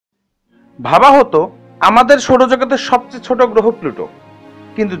ভাবা হতো আমাদের সৌরজগতের সবচেয়ে ছোট গ্রহ প্লুটো,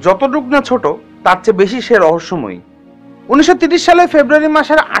 কিন্তু যতটুক না ছোট তার চেয়ে বেশি সে রহস্যময়ী। 1930 সালে ফেব্রুয়ারি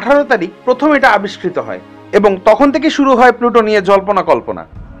মাসের 18 তারিখ প্রথম এটা আবিষ্কৃত হয় এবং তখন থেকে শুরু হয় প্লুটো নিয়ে জল্পনা কল্পনা।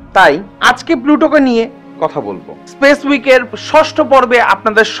 তাই আজকে প্লুটোকে নিয়ে কথা বলবো। স্পেস উইকের ষষ্ঠ পর্বে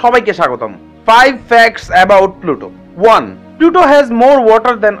আপনাদের সবাইকে স্বাগতম। 5 facts about Pluto. 1. Pluto has more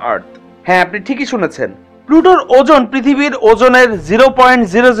water than Earth. হ্যাঁ, আপনি ঠিকই শুনেছেন। প্লুটোর ওজন পৃথিবীর ওজনের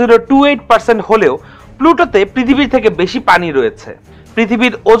 0.0028% হলেও প্লুটোতে পৃথিবীর থেকে বেশি পানি রয়েছে।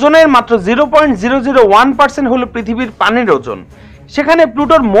 পৃথিবীর ওজনের মাত্র 0.001% হলো পৃথিবীর পানির ওজন। সেখানে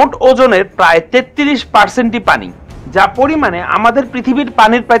প্লুটোর মোট ওজনের প্রায় 33%ই পানি, যা পরিমাণে আমাদের পৃথিবীর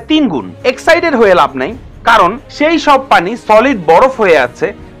পানির প্রায় 3 গুণ। এক্সাইটেড হয়ে লাভ নাই, কারণ সেই সব পানি সলিড বরফ হয়ে আছে,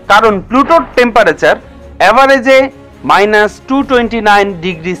 কারণ প্লুটোর টেম্পারেচার অ্যাভারেজে -229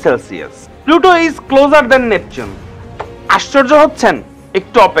 degree Celsius. Pluto is closure than Neptune. আশ্চর্য হচ্ছেন?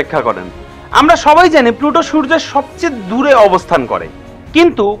 একটু অপেক্ষা করেন। আমরা সবাই জানি প্লুটো সূর্যের সবচেয়ে দূরে অবস্থান করে,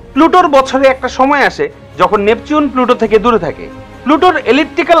 কিন্তু প্লুটোর বছরে একটা সময় আসে যখন নেপচুন প্লুটো থেকে দূরে থাকে। প্লুটোর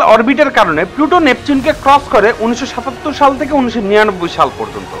এলিপ্টিক্যাল অরবিটের কারণে প্লুটো নেপচুনকে ক্রস করে 1977 সাল থেকে 1999 সাল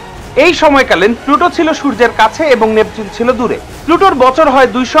পর্যন্ত। এই সময়কালে প্লুটো ছিল সূর্যের কাছে এবং নেপচুন ছিল দূরে। প্লুটোর বছর হয়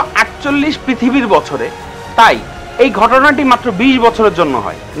 248 পৃথিবীর বছরে, তাই এই ঘটনাটি মাত্র 20 বছরের জন্য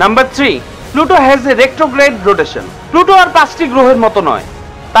হয়। Number 3, Pluto has a retrograde rotation. Pluto আর 5টি গ্রহের মতো নয়,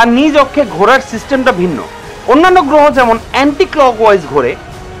 তার নিজ অক্ষে ঘোরার সিস্টেমটা ভিন্ন। অন্যান্য গ্রহ যেমন অ্যান্টি ক্লকওয়াইজ ঘোরে,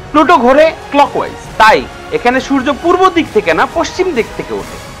 প্লুটো ঘোরে ক্লকওয়াইজ। তাই এখানে সূর্য পূর্ব দিক থেকে না, পশ্চিম দিক থেকে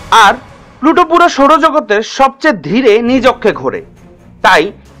ওঠে। আর প্লুটো পুরো সৌরজগতের সবচেয়ে ধীরে নিজ অক্ষে ঘোরে, তাই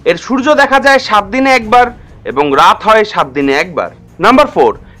এর সূর্য দেখা যায় 7 দিনে একবার এবং রাত হয় 7 দিনে একবার। Number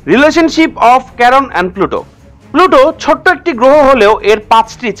 4, relationship of Charon and Pluto. Pluto ছোট্ট একটি গ্রহ হলেও এর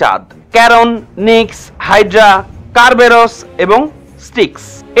 5টি চাঁদ, ক্যারন, নিক্স, হাইড্রা, কারবেরস এবং স্টিক্স।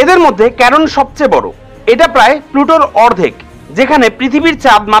 এদের মধ্যে ক্যারন সবচেয়ে বড়, এটা প্রায় প্লুটোর অর্ধেক, যেখানে পৃথিবীর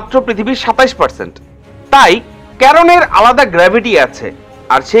চাঁদ মাত্র পৃথিবীর 27%। তাই ক্যারনের আলাদা গ্র্যাভিটি আছে,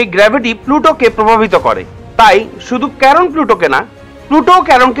 আর সেই গ্র্যাভিটি প্লুটোকে প্রভাবিত করে। তাই শুধু ক্যারন প্লুটোকে না, প্লুটো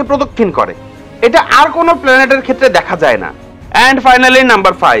ক্যারনকে প্রদক্ষিণ করে। এটা আর কোনো প্ল্যানেটের ক্ষেত্রে দেখা যায় না। And finally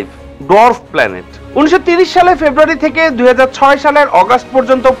number 5, dwarf planet. 1930 সালে ফেব্রুয়ারি থেকে 2006 সালের অগাস্ট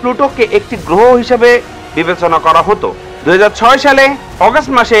পর্যন্ত প্লুটোকে একটি গ্রহ হিসেবে বিবেচনা করা হতো। 2006 সালে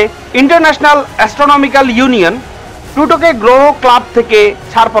অগাস্ট মাসে ইন্টারন্যাশনাল অ্যাস্ট্রোনমিক্যাল ইউনিয়ন প্লুটোকে গ্রহ ক্লাব থেকে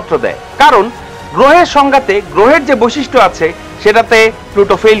ছাড়পত্র দেয়, কারণ গ্রহের সংজ্ঞাতে গ্রহের যে বৈশিষ্ট্য আছে সেটাতে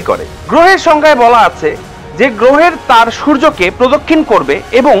প্লুটো ফেল করে। গ্রহের সংজ্ঞায় বলা আছে যে গ্রহের তার সূর্যকে প্রদক্ষিণ করবে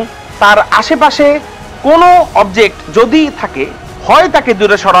এবং তার আশেপাশে কোনো অবজেক্ট যদি থাকে হয় তাকে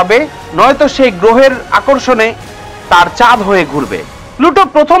দূরে সরাবে, নয়তো সেই গ্রহের আকর্ষণে তার চাঁদ হয়ে ঘুরবে। প্লুটো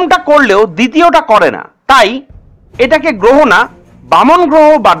প্রথমটা করলেও দ্বিতীয়টা করে না, তাই এটাকে গ্রহ না, বামন গ্রহ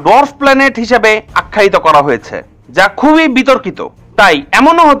বা ডোয়ার্ফ প্ল্যানেট হিসেবে আখ্যায়িত করা হয়েছে, যা খুবই বিতর্কিত। তাই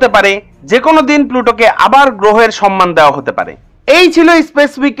এমনও হতে পারে যে কোনো দিন প্লুটোকে আবার গ্রহের সম্মান দেওয়া হতে পারে। এই ছিল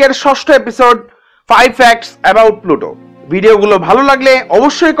স্পেস উইকের ষষ্ঠ এপিসোড, 5 facts about Pluto। ভিডিওগুলো ভালো লাগলে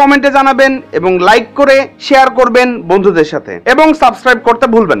অবশ্যই কমেন্টে জানাবেন এবং লাইক করে শেয়ার করবেন বন্ধুদের সাথে, এবং সাবস্ক্রাইব করতে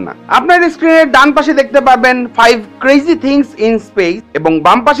ভুলবেন না। আপনার স্ক্রিনের ডান পাশে দেখতে পারবেন 5 crazy things in space এবং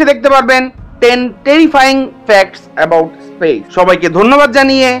বাম পাশে দেখতে পারবেন 10 terrifying facts about space। সবাইকে ধন্যবাদ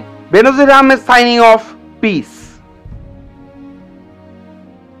জানিয়ে বেনজির আহমেদ সাইনিং অফ। পিস।